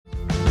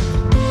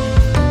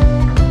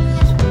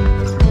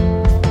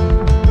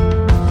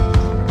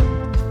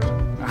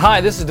Hi,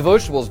 this is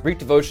Devotionables, brief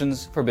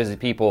devotions for busy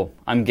people.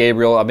 I'm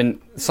Gabriel.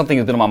 Something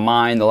has been on my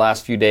mind the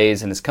last few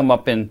days, and it's come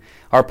up in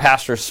our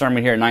pastor's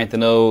sermon here at 9th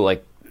and O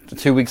like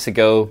 2 weeks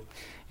ago,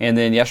 and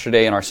then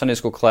yesterday in our Sunday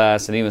school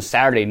class, and even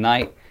Saturday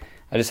night.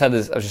 I was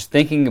just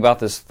thinking about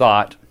this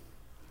thought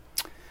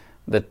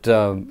that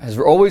has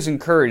always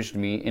encouraged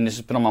me, and it's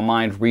just been on my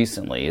mind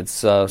recently. It's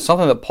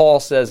something that Paul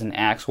says in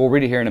Acts. We'll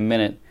read it here in a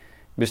minute.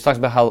 He talks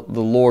about how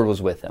the Lord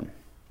was with him.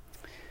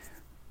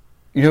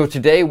 You know,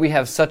 today we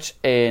have such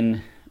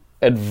an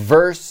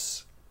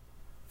adverse,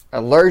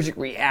 allergic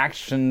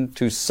reaction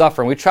to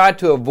suffering. We try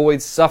to avoid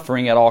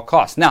suffering at all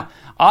costs. Now,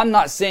 I'm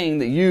not saying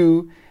that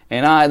you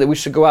and I, that we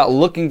should go out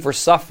looking for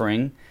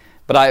suffering,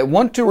 but I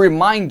want to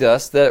remind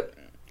us that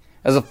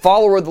as a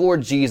follower of the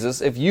Lord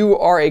Jesus, if you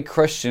are a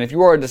Christian, if you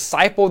are a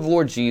disciple of the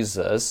Lord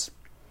Jesus,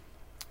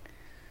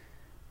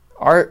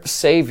 our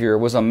Savior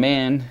was a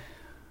man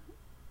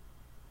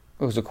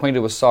who was acquainted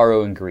with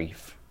sorrow and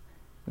grief,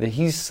 that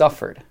He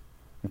suffered.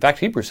 In fact,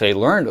 Hebrews say,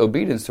 learned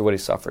obedience to what He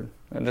suffered.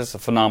 And that's a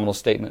phenomenal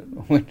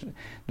statement, which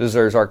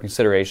deserves our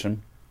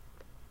consideration.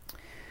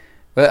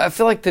 But I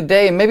feel like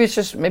today, maybe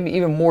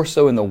even more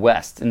so in the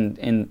West,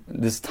 in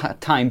this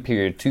time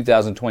period,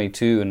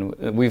 2022,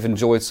 and we've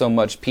enjoyed so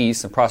much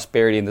peace and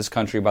prosperity in this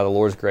country by the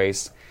Lord's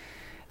grace,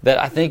 that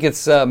I think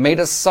it's made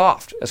us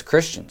soft as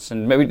Christians,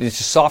 and maybe it's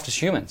just soft as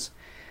humans.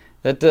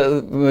 That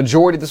the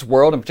majority of this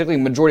world, and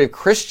particularly the majority of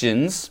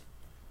Christians,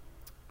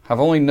 have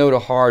only known a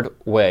hard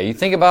way. You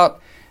think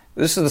about,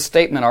 this is the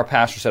statement our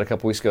pastor said a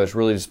couple weeks ago. It's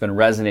really just been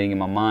resonating in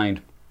my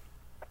mind.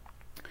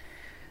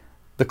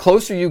 The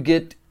closer you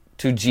get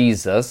to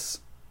Jesus,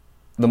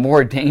 the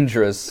more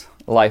dangerous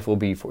life will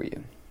be for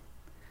you.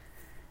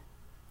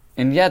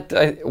 And yet,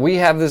 we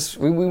have this,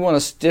 we want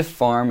a stiff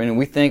farm, and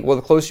we think, well,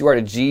 the closer you are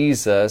to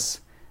Jesus,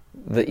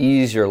 the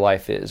easier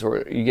life is,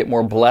 or you get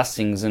more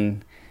blessings,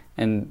 and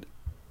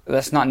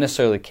that's not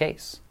necessarily the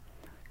case.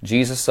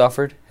 Jesus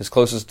suffered, His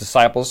closest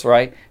disciples,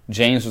 right?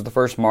 James was the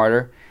first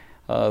martyr.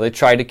 They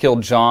tried to kill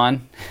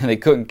John. They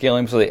couldn't kill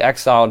him, so they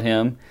exiled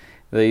him.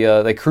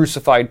 They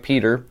crucified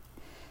Peter.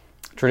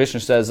 Tradition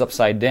says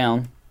upside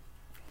down.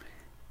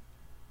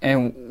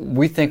 And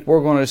we think we're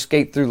going to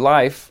escape through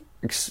life,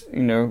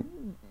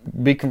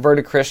 be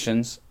converted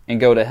Christians, and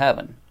go to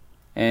heaven.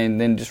 And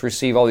then just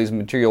receive all these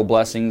material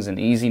blessings and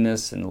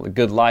easiness and a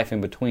good life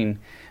in between,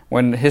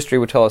 when history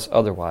would tell us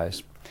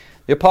otherwise.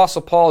 The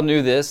Apostle Paul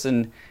knew this,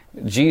 and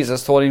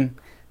Jesus told him,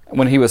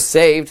 when he was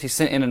saved, He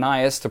sent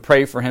Ananias to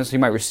pray for him so he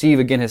might receive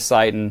again his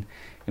sight, and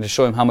to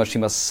show him how much he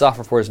must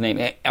suffer for His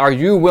name. Are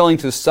you willing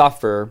to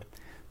suffer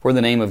for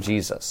the name of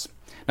Jesus?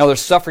 Now, there's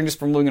suffering just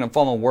from living in a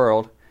fallen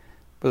world,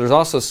 but there's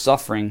also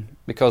suffering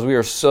because we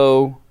are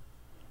so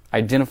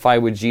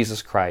identified with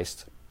Jesus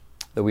Christ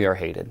that we are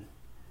hated.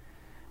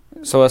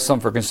 So that's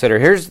something for consider.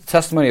 Here's the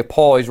testimony of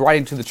Paul. He's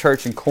writing to the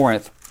church in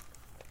Corinth.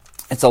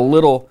 It's a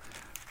little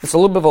bit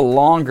of a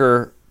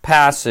longer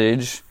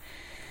passage.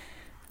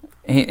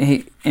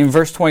 He in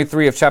verse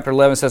 23 of chapter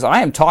 11 says,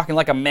 I am talking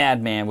like a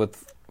madman,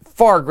 with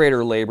far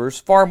greater labors,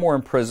 far more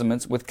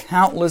imprisonments, with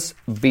countless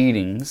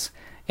beatings,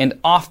 and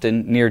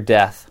often near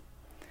death.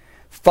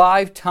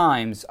 5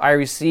 times I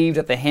received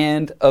at the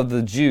hand of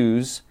the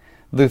Jews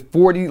the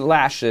 40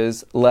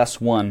 lashes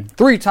less one.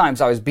 3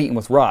 times I was beaten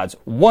with rods.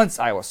 Once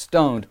I was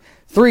stoned.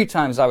 3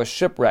 times I was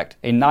shipwrecked.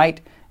 A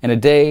night and a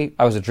day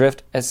I was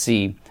adrift at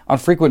sea, on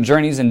frequent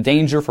journeys, in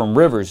danger from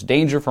rivers,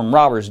 danger from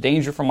robbers,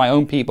 danger from my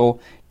own people,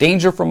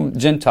 danger from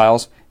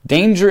Gentiles,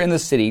 danger in the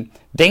city,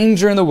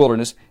 danger in the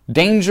wilderness,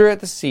 danger at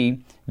the sea,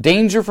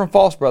 danger from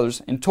false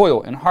brothers, and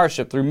toil and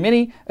hardship through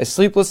many a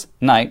sleepless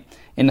night,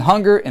 in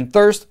hunger and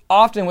thirst,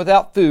 often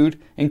without food,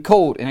 and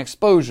cold and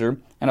exposure,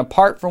 and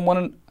apart from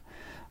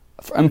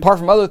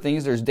other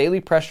things, there's daily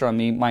pressure on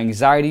me, my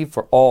anxiety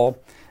for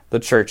all the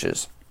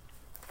churches.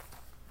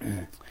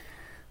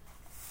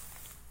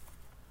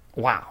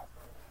 Wow.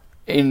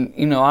 And,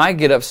 I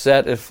get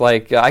upset if, I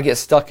get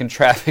stuck in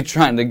traffic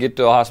trying to get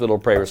to a hospital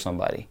to pray with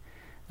somebody.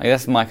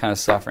 That's my kind of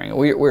suffering.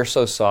 We're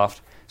so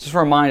soft. Just to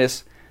remind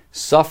us,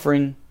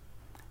 suffering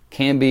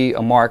can be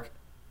a mark,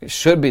 it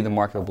should be the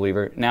mark of a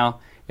believer.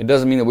 Now, it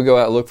doesn't mean that we go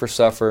out and look for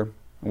suffer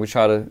and we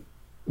try to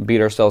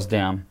beat ourselves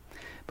down.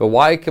 But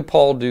why could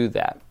Paul do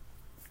that?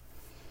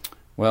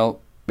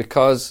 Well,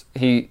 because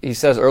he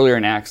says earlier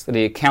in Acts that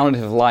he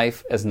accounted his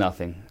life as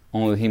nothing,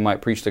 only that he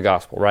might preach the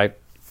gospel, right?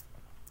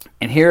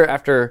 And here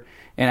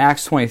in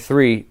Acts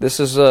 23, this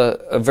is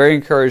a very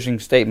encouraging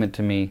statement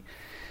to me.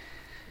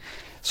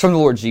 It's from the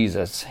Lord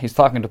Jesus. He's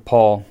talking to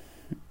Paul.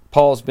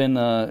 Paul's been,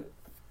 now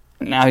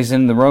he's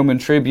in the Roman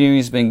Tribune.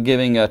 He's been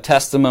giving a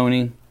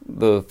testimony.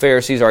 The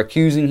Pharisees are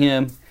accusing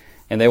him,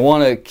 and they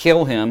want to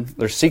kill him.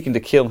 They're seeking to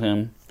kill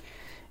him,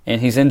 and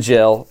he's in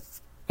jail.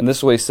 And this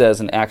is what he says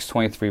in Acts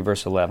 23,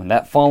 verse 11.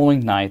 That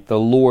following night, the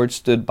Lord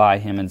stood by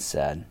him and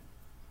said,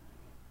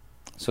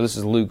 so this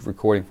is Luke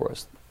recording for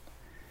us.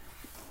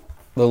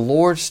 The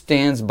Lord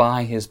stands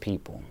by His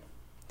people.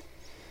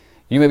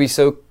 You may be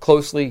so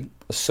closely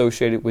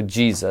associated with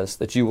Jesus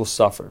that you will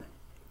suffer.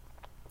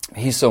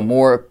 He's so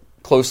more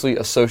closely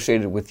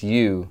associated with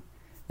you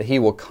that He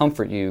will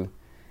comfort you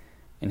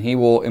And He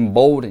will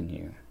embolden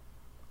you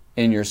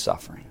in your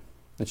suffering,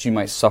 that you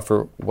might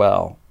suffer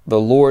well. The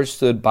Lord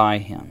stood by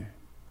him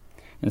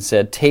and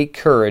said, "Take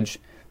courage,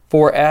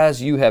 for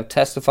as you have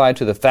testified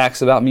to the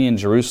facts about me in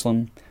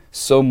Jerusalem,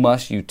 so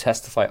must you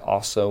testify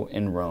also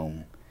in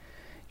Rome."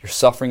 Your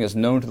suffering is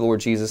known to the Lord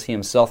Jesus. He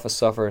Himself has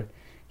suffered.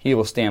 He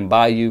will stand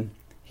by you.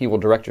 He will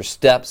direct your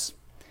steps.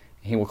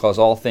 He will cause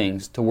all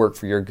things to work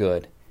for your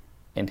good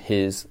and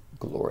His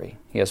glory.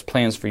 He has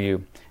plans for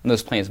you, and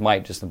those plans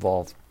might just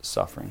involve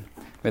suffering.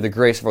 May the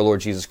grace of our Lord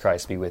Jesus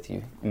Christ be with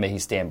you, and may He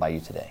stand by you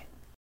today.